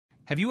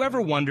Have you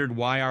ever wondered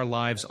why our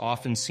lives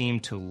often seem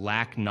to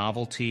lack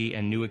novelty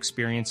and new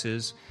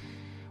experiences?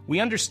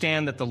 We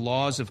understand that the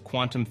laws of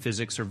quantum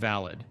physics are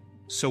valid.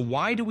 So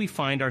why do we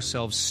find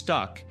ourselves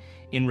stuck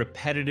in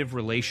repetitive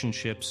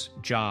relationships,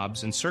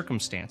 jobs, and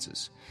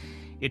circumstances?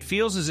 It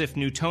feels as if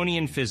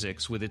Newtonian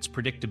physics, with its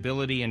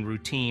predictability and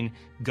routine,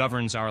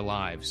 governs our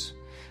lives.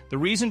 The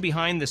reason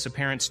behind this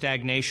apparent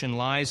stagnation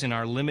lies in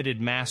our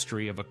limited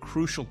mastery of a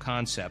crucial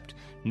concept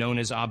known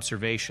as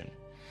observation.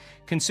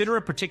 Consider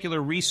a particular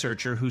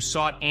researcher who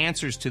sought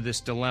answers to this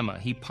dilemma.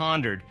 He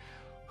pondered,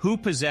 who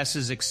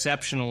possesses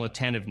exceptional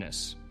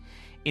attentiveness?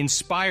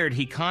 Inspired,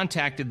 he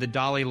contacted the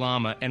Dalai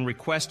Lama and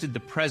requested the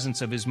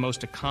presence of his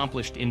most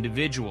accomplished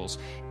individuals,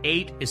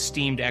 8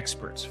 esteemed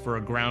experts, for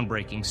a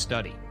groundbreaking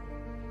study.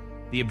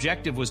 The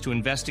objective was to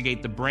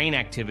investigate the brain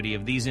activity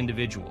of these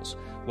individuals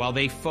while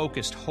they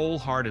focused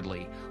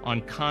wholeheartedly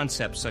on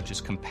concepts such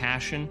as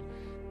compassion,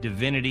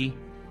 divinity,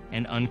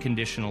 and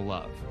unconditional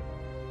love.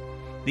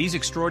 These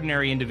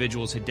extraordinary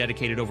individuals had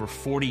dedicated over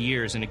 40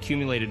 years and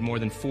accumulated more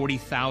than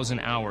 40,000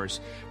 hours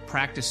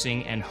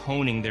practicing and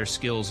honing their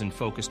skills in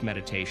focused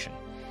meditation.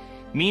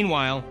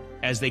 Meanwhile,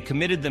 as they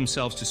committed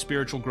themselves to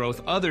spiritual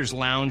growth, others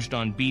lounged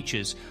on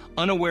beaches,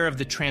 unaware of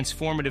the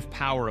transformative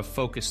power of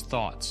focused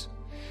thoughts.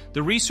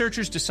 The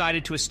researchers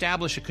decided to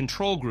establish a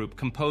control group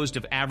composed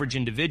of average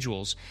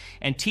individuals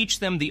and teach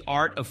them the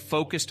art of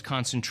focused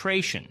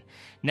concentration,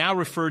 now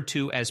referred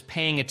to as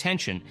paying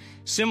attention,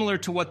 similar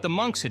to what the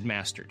monks had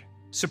mastered.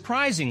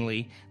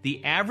 Surprisingly,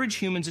 the average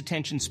human's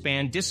attention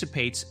span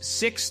dissipates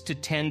 6 to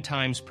 10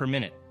 times per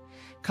minute.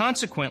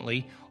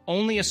 Consequently,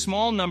 only a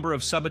small number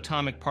of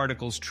subatomic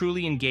particles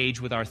truly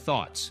engage with our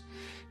thoughts.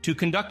 To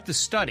conduct the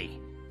study,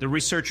 the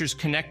researchers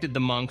connected the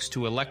monks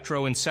to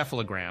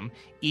electroencephalogram,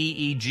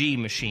 EEG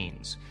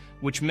machines,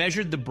 which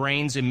measured the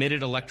brain's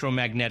emitted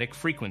electromagnetic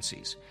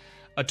frequencies.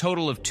 A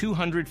total of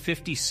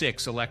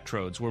 256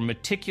 electrodes were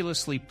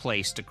meticulously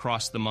placed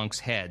across the monks'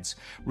 heads,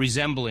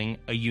 resembling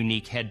a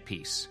unique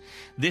headpiece.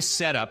 This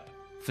setup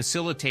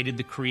facilitated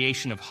the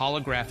creation of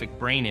holographic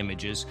brain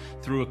images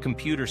through a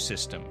computer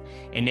system,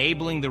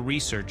 enabling the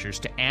researchers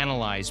to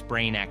analyze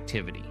brain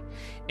activity.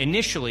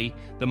 Initially,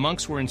 the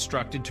monks were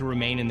instructed to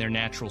remain in their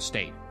natural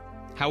state.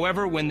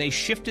 However, when they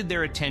shifted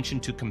their attention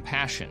to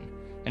compassion,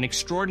 an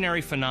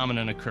extraordinary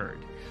phenomenon occurred.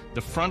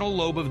 The frontal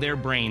lobe of their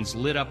brains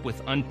lit up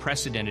with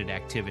unprecedented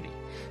activity.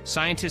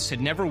 Scientists had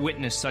never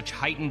witnessed such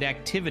heightened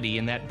activity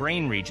in that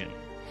brain region.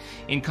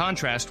 In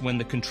contrast, when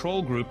the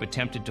control group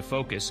attempted to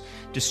focus,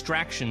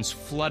 distractions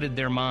flooded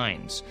their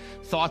minds.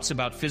 Thoughts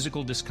about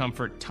physical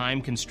discomfort,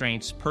 time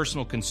constraints,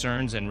 personal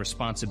concerns, and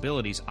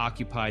responsibilities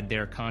occupied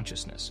their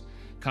consciousness.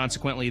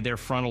 Consequently, their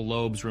frontal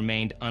lobes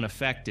remained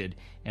unaffected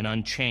and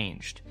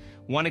unchanged.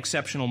 One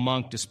exceptional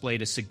monk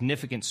displayed a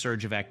significant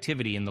surge of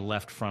activity in the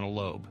left frontal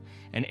lobe,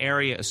 an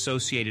area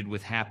associated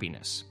with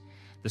happiness.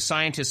 The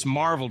scientists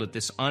marveled at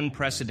this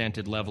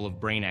unprecedented level of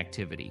brain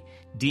activity,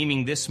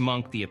 deeming this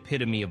monk the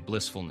epitome of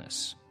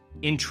blissfulness.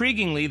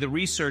 Intriguingly, the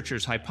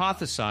researchers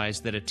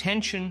hypothesized that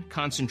attention,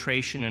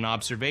 concentration, and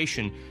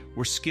observation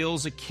were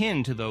skills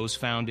akin to those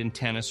found in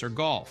tennis or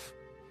golf.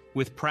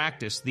 With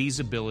practice, these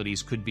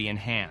abilities could be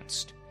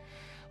enhanced.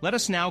 Let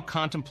us now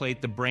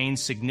contemplate the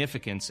brain's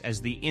significance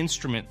as the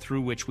instrument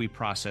through which we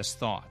process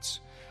thoughts.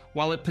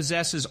 While it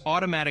possesses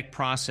automatic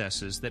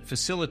processes that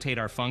facilitate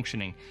our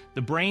functioning,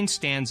 the brain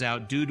stands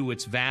out due to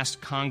its vast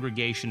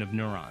congregation of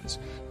neurons,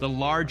 the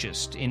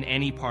largest in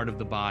any part of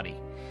the body.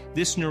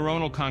 This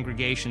neuronal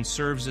congregation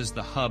serves as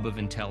the hub of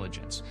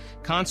intelligence.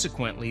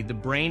 Consequently, the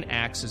brain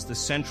acts as the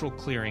central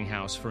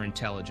clearinghouse for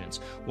intelligence,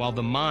 while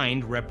the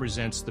mind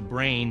represents the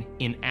brain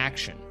in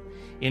action.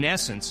 In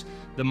essence,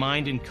 the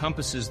mind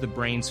encompasses the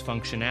brain's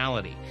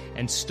functionality,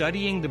 and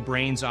studying the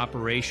brain's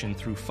operation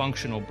through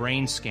functional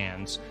brain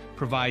scans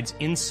provides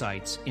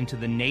insights into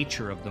the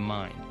nature of the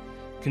mind.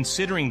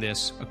 Considering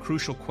this, a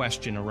crucial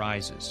question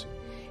arises.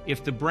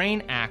 If the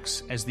brain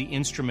acts as the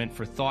instrument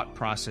for thought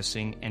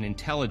processing and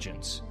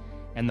intelligence,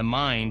 and the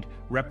mind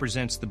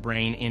represents the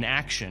brain in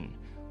action,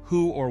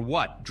 who or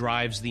what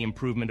drives the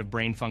improvement of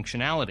brain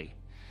functionality?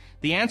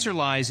 The answer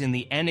lies in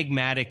the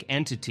enigmatic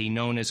entity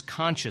known as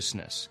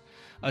consciousness,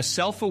 a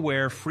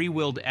self-aware,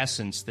 free-willed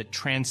essence that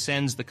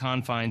transcends the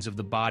confines of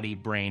the body,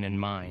 brain, and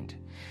mind.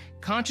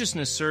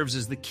 Consciousness serves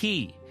as the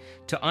key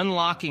to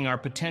unlocking our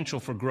potential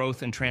for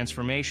growth and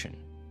transformation.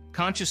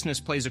 Consciousness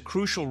plays a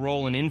crucial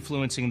role in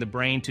influencing the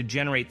brain to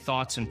generate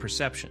thoughts and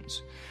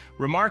perceptions.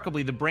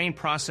 Remarkably, the brain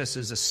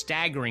processes a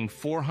staggering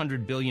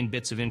 400 billion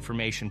bits of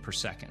information per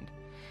second.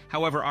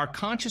 However, our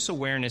conscious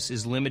awareness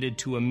is limited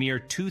to a mere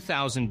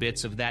 2,000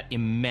 bits of that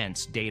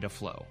immense data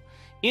flow.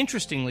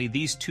 Interestingly,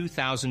 these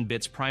 2,000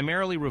 bits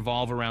primarily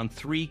revolve around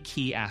 3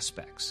 key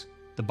aspects: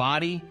 the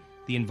body,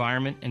 the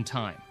environment, and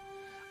time.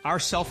 Our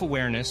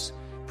self-awareness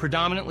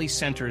predominantly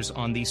centers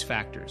on these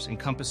factors,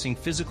 encompassing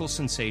physical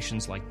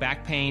sensations like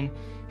back pain,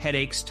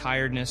 headaches,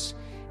 tiredness,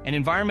 and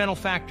environmental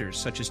factors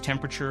such as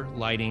temperature,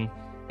 lighting,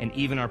 and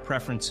even our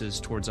preferences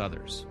towards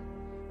others.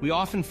 We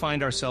often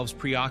find ourselves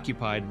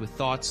preoccupied with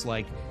thoughts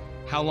like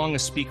how long a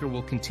speaker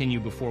will continue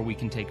before we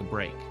can take a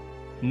break.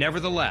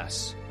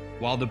 Nevertheless,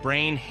 while the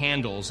brain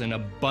handles an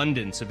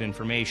abundance of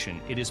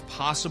information, it is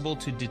possible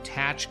to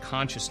detach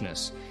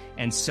consciousness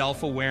and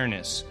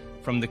self-awareness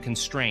from the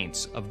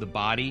constraints of the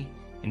body,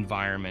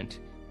 environment,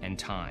 and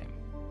time.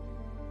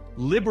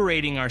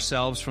 Liberating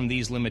ourselves from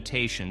these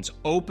limitations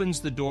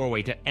opens the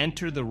doorway to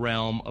enter the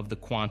realm of the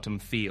quantum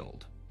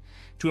field.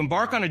 To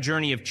embark on a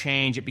journey of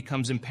change, it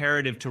becomes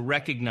imperative to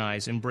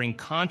recognize and bring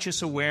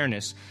conscious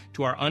awareness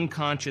to our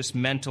unconscious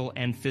mental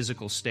and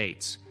physical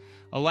states.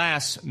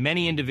 Alas,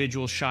 many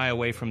individuals shy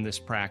away from this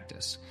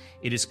practice.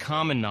 It is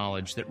common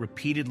knowledge that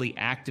repeatedly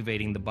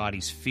activating the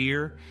body's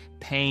fear,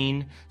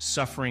 pain,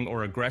 suffering,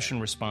 or aggression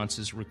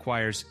responses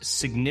requires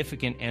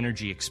significant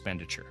energy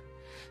expenditure.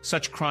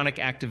 Such chronic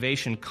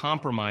activation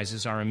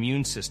compromises our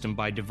immune system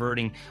by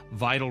diverting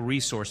vital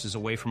resources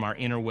away from our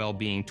inner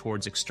well-being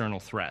towards external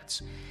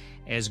threats.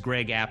 As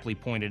Greg aptly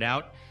pointed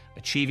out,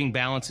 achieving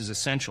balance is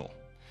essential.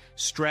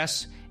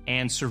 Stress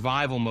and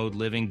survival mode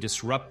living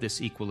disrupt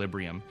this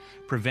equilibrium,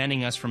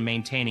 preventing us from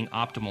maintaining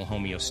optimal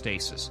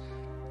homeostasis.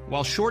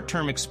 While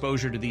short-term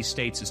exposure to these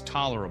states is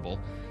tolerable,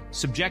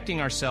 subjecting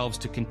ourselves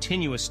to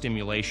continuous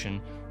stimulation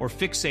or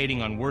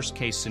fixating on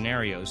worst-case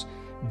scenarios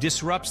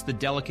disrupts the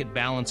delicate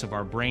balance of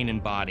our brain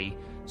and body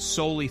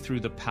solely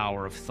through the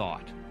power of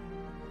thought.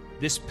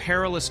 This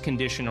perilous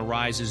condition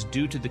arises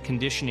due to the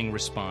conditioning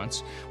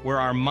response, where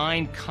our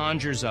mind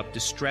conjures up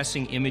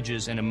distressing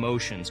images and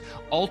emotions,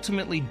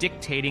 ultimately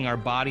dictating our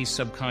body's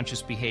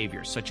subconscious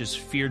behavior, such as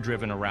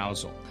fear-driven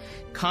arousal.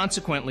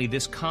 Consequently,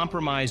 this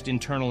compromised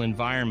internal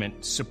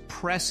environment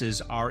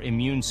suppresses our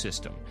immune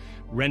system,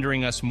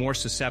 rendering us more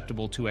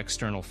susceptible to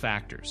external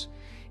factors.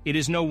 It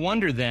is no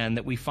wonder, then,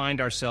 that we find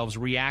ourselves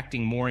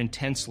reacting more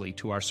intensely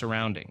to our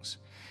surroundings.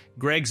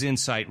 Greg's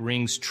insight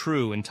rings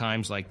true in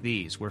times like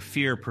these, where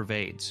fear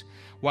pervades.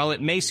 While it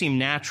may seem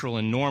natural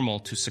and normal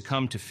to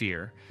succumb to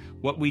fear,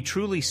 what we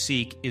truly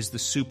seek is the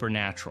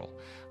supernatural,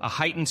 a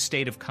heightened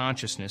state of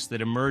consciousness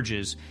that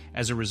emerges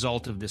as a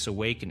result of this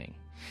awakening.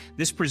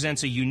 This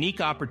presents a unique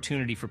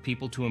opportunity for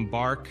people to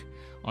embark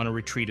on a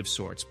retreat of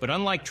sorts. But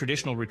unlike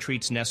traditional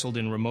retreats nestled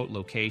in remote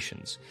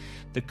locations,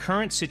 the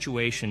current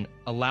situation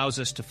allows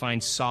us to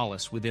find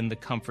solace within the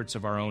comforts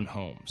of our own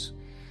homes.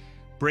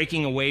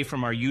 Breaking away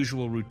from our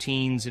usual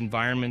routines,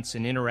 environments,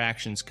 and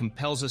interactions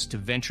compels us to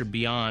venture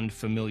beyond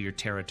familiar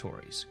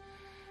territories.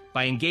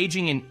 By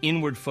engaging in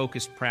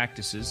inward-focused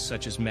practices,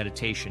 such as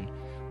meditation,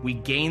 we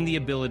gain the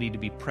ability to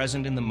be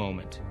present in the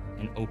moment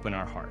and open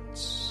our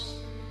hearts.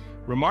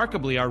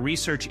 Remarkably, our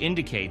research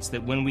indicates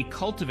that when we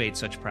cultivate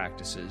such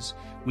practices,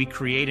 we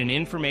create an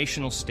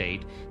informational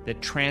state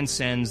that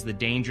transcends the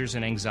dangers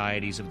and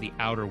anxieties of the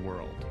outer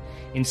world.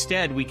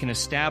 Instead, we can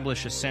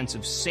establish a sense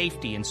of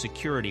safety and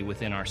security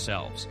within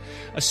ourselves.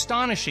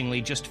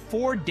 Astonishingly, just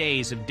 4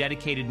 days of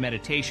dedicated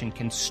meditation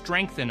can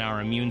strengthen our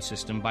immune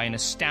system by an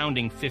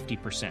astounding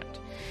 50%.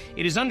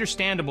 It is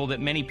understandable that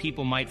many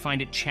people might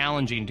find it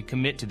challenging to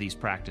commit to these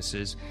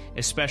practices,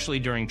 especially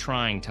during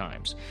trying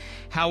times.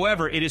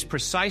 However, it is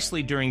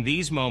precisely during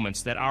these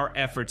moments that our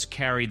efforts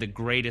carry the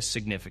greatest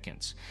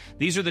significance.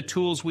 These are the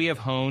tools we have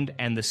honed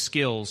and the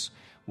skills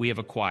we have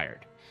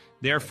acquired.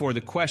 Therefore, the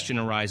question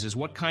arises,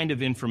 what kind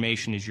of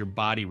information is your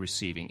body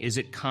receiving? Is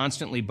it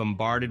constantly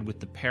bombarded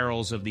with the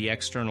perils of the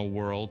external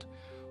world,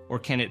 or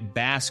can it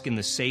bask in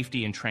the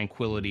safety and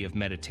tranquility of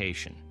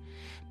meditation?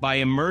 By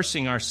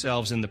immersing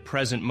ourselves in the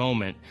present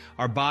moment,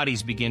 our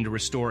bodies begin to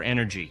restore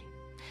energy,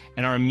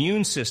 and our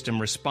immune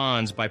system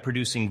responds by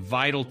producing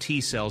vital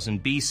T cells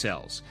and B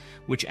cells,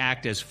 which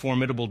act as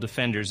formidable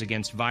defenders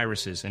against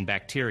viruses and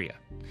bacteria.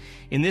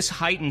 In this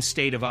heightened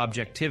state of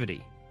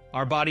objectivity,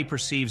 our body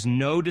perceives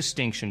no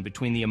distinction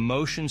between the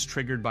emotions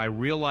triggered by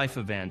real-life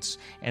events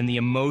and the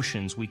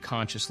emotions we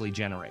consciously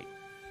generate.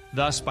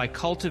 Thus, by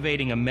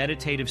cultivating a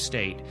meditative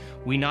state,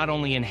 we not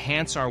only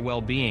enhance our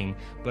well-being,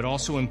 but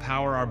also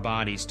empower our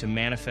bodies to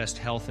manifest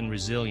health and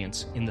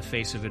resilience in the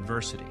face of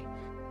adversity.